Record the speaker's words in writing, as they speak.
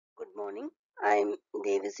morning. I'm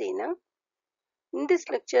Devasena. In this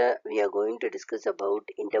lecture, we are going to discuss about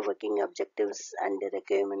interworking objectives and the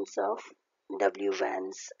requirements of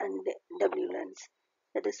WWANs and WLANs.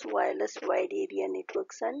 That is wireless wide area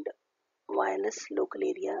networks and wireless local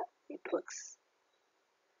area networks.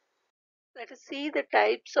 Let us see the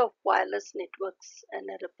types of wireless networks and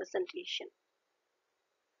a representation.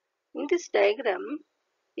 In this diagram,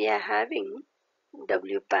 we are having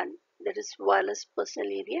WPAN, that is wireless personal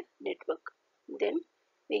area network. Then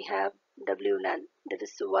we have WLAN, that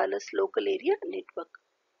is wireless local area network.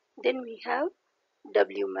 Then we have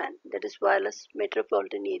WMAN, that is wireless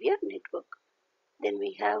metropolitan area network. Then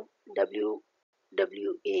we have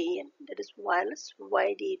WWAN, that is wireless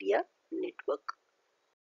wide area network.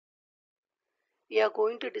 We are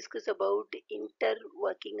going to discuss about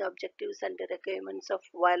interworking objectives and the requirements of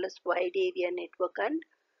wireless wide area network and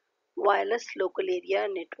wireless local area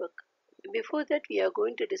network. Before that, we are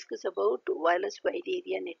going to discuss about wireless wide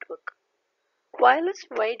area network. Wireless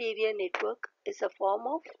wide area network is a form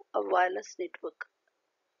of a wireless network.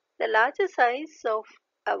 The larger size of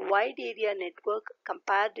a wide area network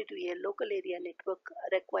compared to a local area network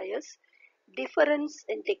requires difference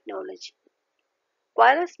in technology.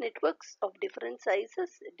 Wireless networks of different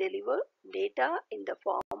sizes deliver data in the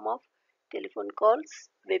form of telephone calls,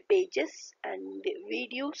 web pages, and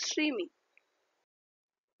video streaming.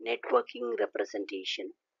 Networking representation.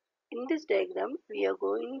 In this diagram, we are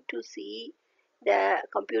going to see the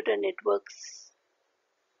computer networks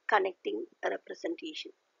connecting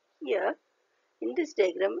representation. Here, in this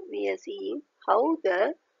diagram, we are seeing how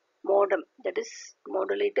the modem, that is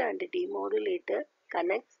modulator and demodulator,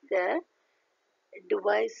 connects the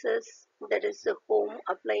devices, that is the home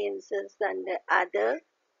appliances and the other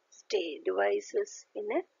devices in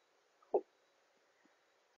a home.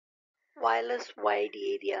 Wireless wide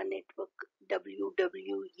area network,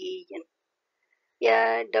 WWAN.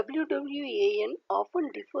 A WWAN often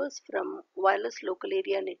differs from wireless local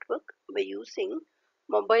area network by using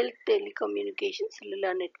mobile telecommunication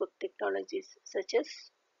cellular network technologies such as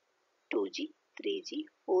 2G, 3G,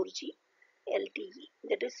 4G, LTE,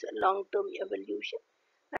 that is long-term evolution,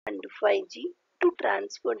 and 5G to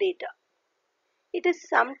transfer data. It is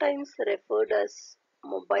sometimes referred as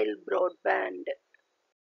mobile broadband.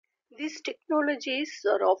 These technologies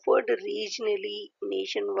are offered regionally,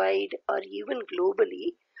 nationwide, or even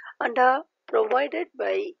globally and are provided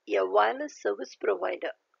by a wireless service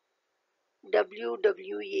provider.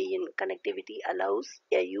 WWAN connectivity allows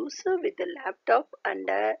a user with a laptop and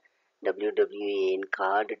a WWAN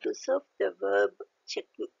card to surf the web, check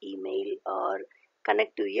email, or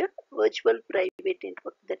connect to a virtual private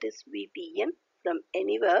network, that is VPN, from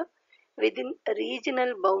anywhere within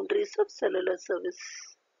regional boundaries of cellular service.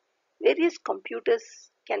 Various computers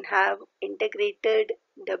can have integrated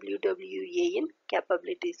WWAN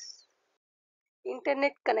capabilities.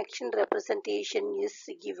 Internet connection representation is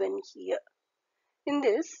given here. In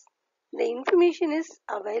this, the information is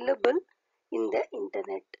available in the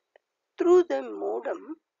internet. Through the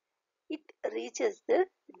modem, it reaches the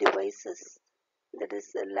devices, that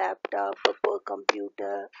is a laptop, a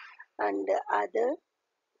computer, and other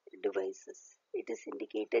devices. It is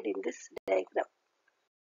indicated in this diagram.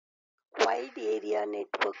 Wide area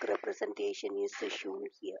network representation is shown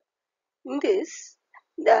here. In this,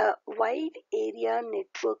 the wide area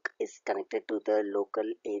network is connected to the local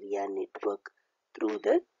area network through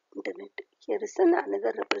the internet. Here is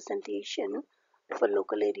another representation of a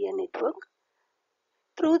local area network.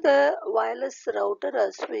 Through the wireless router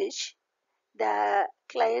or switch, the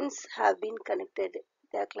clients have been connected.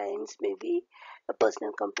 The clients may be a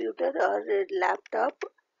personal computer or a laptop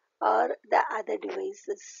or the other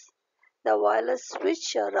devices. The wireless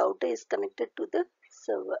switch or router is connected to the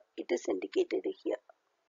server. It is indicated here.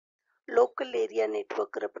 Local area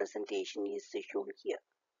network representation is shown here.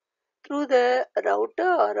 Through the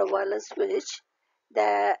router or a wireless switch,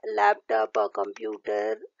 the laptop or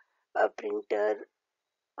computer or printer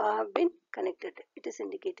have been connected. It is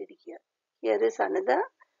indicated here. Here is another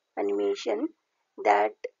animation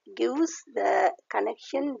that gives the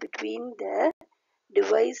connection between the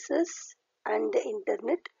devices and the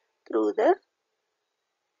internet through the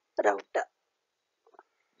router.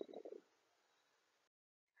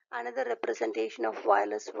 Another representation of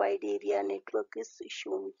wireless wide area network is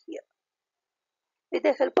shown here. With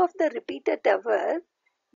the help of the repeater tower,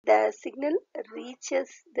 the signal reaches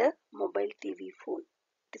the mobile TV phone.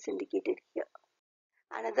 It is indicated here.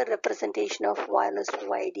 Another representation of wireless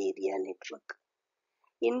wide area network.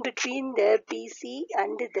 In between the PC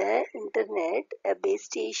and the internet, a base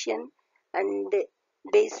station and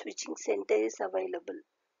base switching center is available.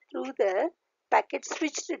 Through the packet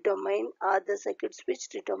switched domain or the circuit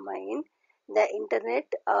switched domain, the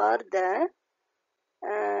internet or the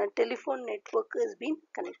telephone network has been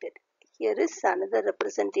connected. Here is another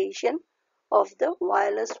representation of the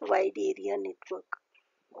wireless wide area network.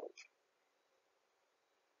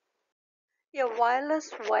 A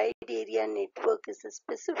wireless wide area network is a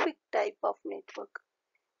specific type of network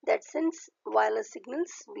that sends wireless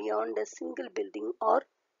signals beyond a single building or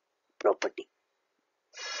property.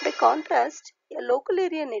 By contrast, a local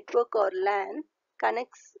area network or LAN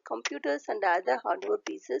connects computers and other hardware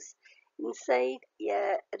pieces inside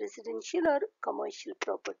a residential or commercial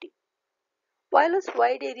property. Wireless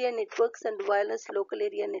wide area networks and wireless local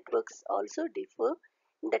area networks also differ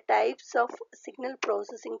in the types of signal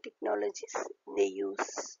processing technologies they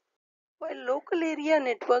use. While local area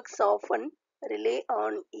networks often rely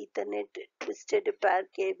on Ethernet, twisted pair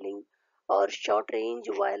cabling, or short range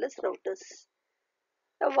wireless routers,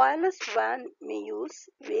 a wireless WAN may use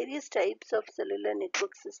various types of cellular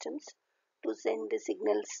network systems to send the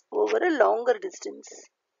signals over a longer distance.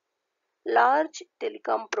 Large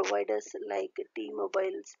telecom providers like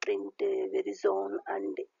T-Mobile, Sprint, Verizon,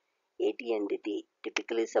 and AT&T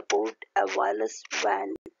typically support a wireless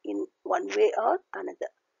WAN in one way or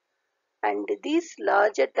another. And these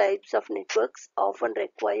larger types of networks often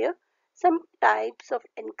require some types of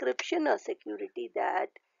encryption or security that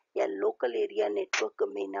a local area network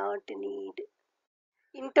may not need.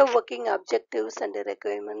 Interworking objectives and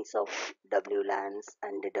requirements of WLANs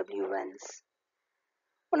and WWANs.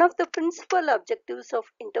 One of the principal objectives of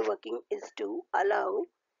interworking is to allow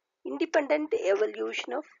independent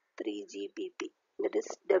evolution of 3GPP, that is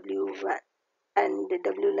WWAN and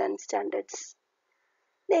WLAN standards.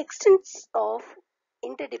 The extent of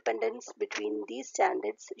interdependence between these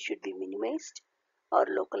standards should be minimized or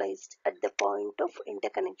localized at the point of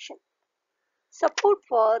interconnection. Support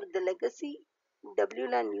for the legacy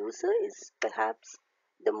WLAN user is perhaps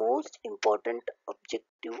the most important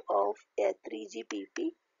objective of a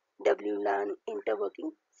 3GPP WLAN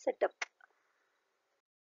interworking setup.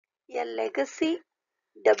 A legacy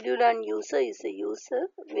WLAN user is a user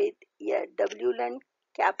with a WLAN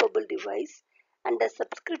capable device and a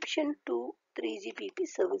subscription to 3GPP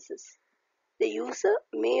services. The user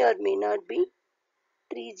may or may not be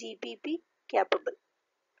 3GPP capable.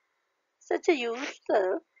 Such a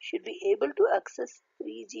user should be able to access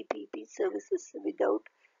 3GPP services without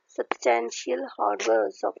substantial hardware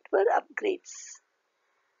or software upgrades.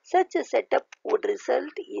 Such a setup would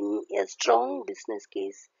result in a strong business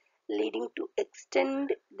case leading to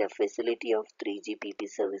extend the facility of 3GPP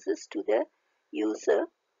services to the user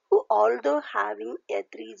who, although having a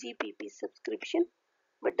 3GPP subscription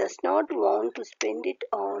but does not want to spend it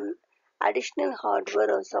on additional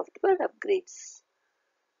hardware or software upgrades.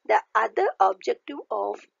 The other objective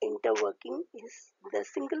of interworking is the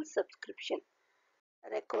single subscription.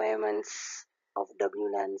 Requirements of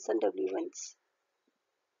WLANs and WLANs.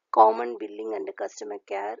 Common billing and customer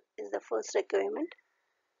care is the first requirement.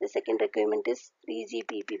 The second requirement is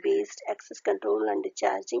 3GPP based access control and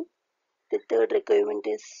charging. The third requirement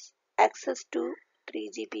is access to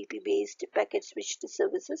 3GPP based packet switched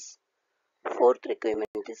services. Fourth requirement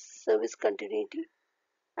is service continuity.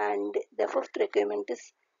 And the fifth requirement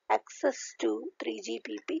is access to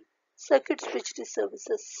 3GPP circuit switched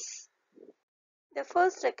services. The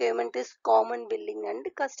first requirement is common billing and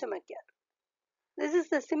customer care. This is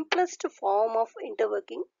the simplest form of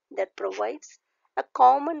interworking that provides a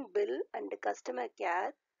common bill and customer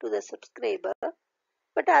care to the subscriber,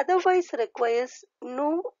 but otherwise requires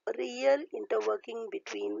no real interworking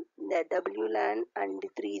between the WLAN and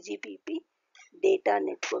 3GPP data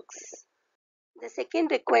networks. The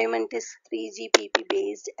second requirement is 3GPP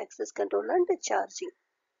based access control and charging.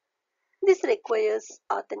 This requires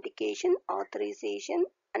authentication, authorization,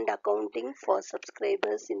 and accounting for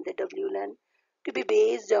subscribers in the WLAN to be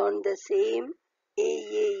based on the same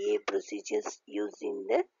AAA procedures used in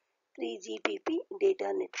the 3GPP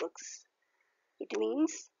data networks. It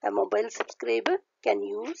means a mobile subscriber can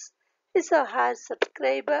use his or her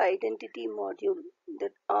subscriber identity module,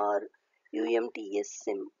 that are UMTS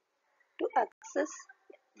SIM, to access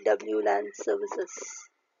WLAN services.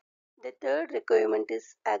 The third requirement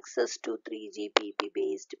is access to 3GPP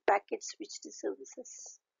based packet switched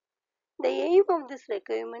services. The aim of this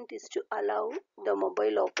requirement is to allow the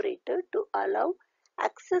mobile operator to allow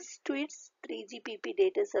access to its 3GPP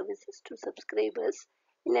data services to subscribers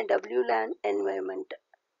in a WLAN environment.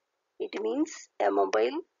 It means a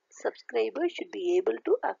mobile subscriber should be able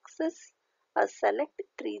to access or select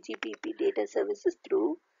 3GPP data services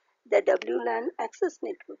through the WLAN access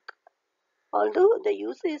network. Although the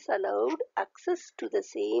user is allowed access to the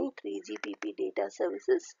same 3GPP data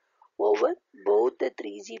services over both the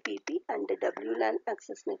 3GPP and the WLAN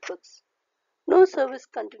access networks, no service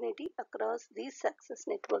continuity across these access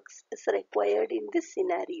networks is required in this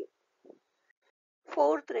scenario.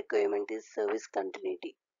 Fourth requirement is service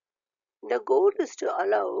continuity. The goal is to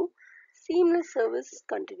allow seamless service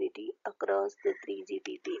continuity across the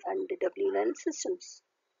 3GPP and WLAN systems.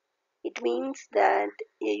 It means that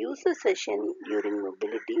a user session during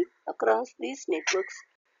mobility across these networks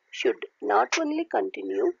should not only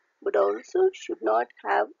continue but also should not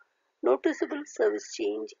have noticeable service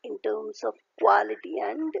change in terms of quality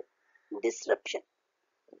and disruption.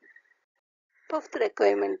 Fifth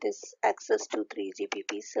requirement is access to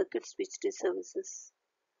 3GPP circuit switched services.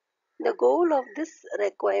 The goal of this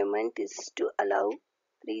requirement is to allow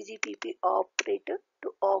 3GPP operator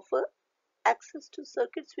to offer access to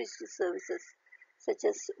circuit switched services such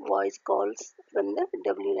as voice calls from the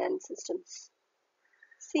WLAN systems.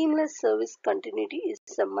 Seamless service continuity is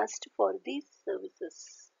a must for these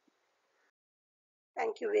services.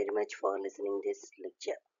 Thank you very much for listening this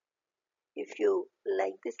lecture. If you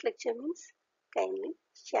like this lecture means kindly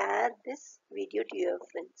share this video to your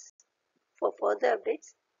friends. For further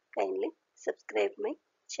updates, kindly subscribe my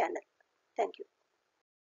channel. Thank you.